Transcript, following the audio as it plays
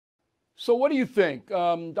So, what do you think?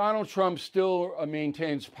 Donald Trump still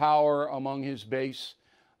maintains power among his base.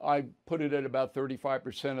 I put it at about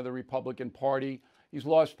 35% of the Republican Party. He's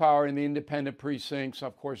lost power in the independent precincts.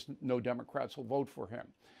 Of course, no Democrats will vote for him.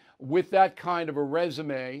 With that kind of a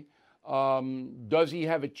resume, does he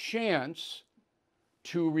have a chance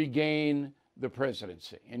to regain the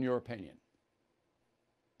presidency, in your opinion?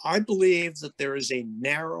 I believe that there is a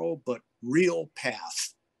narrow but real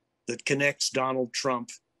path that connects Donald Trump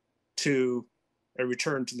to a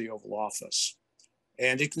return to the Oval Office.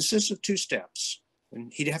 And it consists of two steps.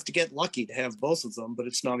 And he'd have to get lucky to have both of them, but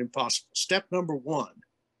it's not impossible. Step number one,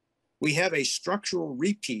 we have a structural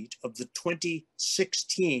repeat of the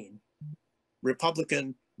 2016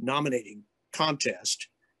 Republican nominating contest,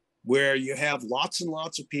 where you have lots and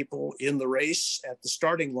lots of people in the race at the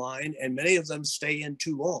starting line, and many of them stay in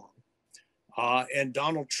too long. And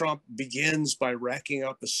Donald Trump begins by racking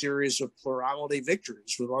up a series of plurality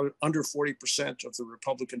victories with under 40% of the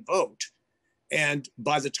Republican vote. And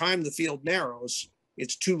by the time the field narrows,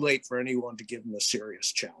 it's too late for anyone to give him a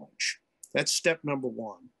serious challenge. That's step number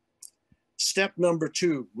one. Step number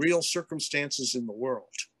two, real circumstances in the world.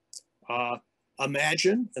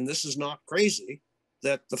 Imagine, and this is not crazy,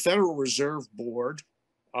 that the Federal Reserve Board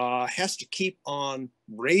has to keep on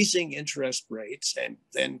raising interest rates and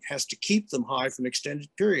then has to keep them high for an extended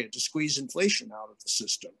period to squeeze inflation out of the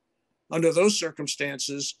system. Under those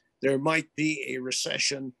circumstances, there might be a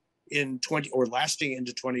recession in 20 or lasting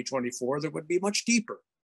into 2024 that would be much deeper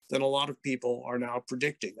than a lot of people are now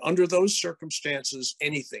predicting. Under those circumstances,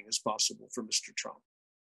 anything is possible for Mr. Trump.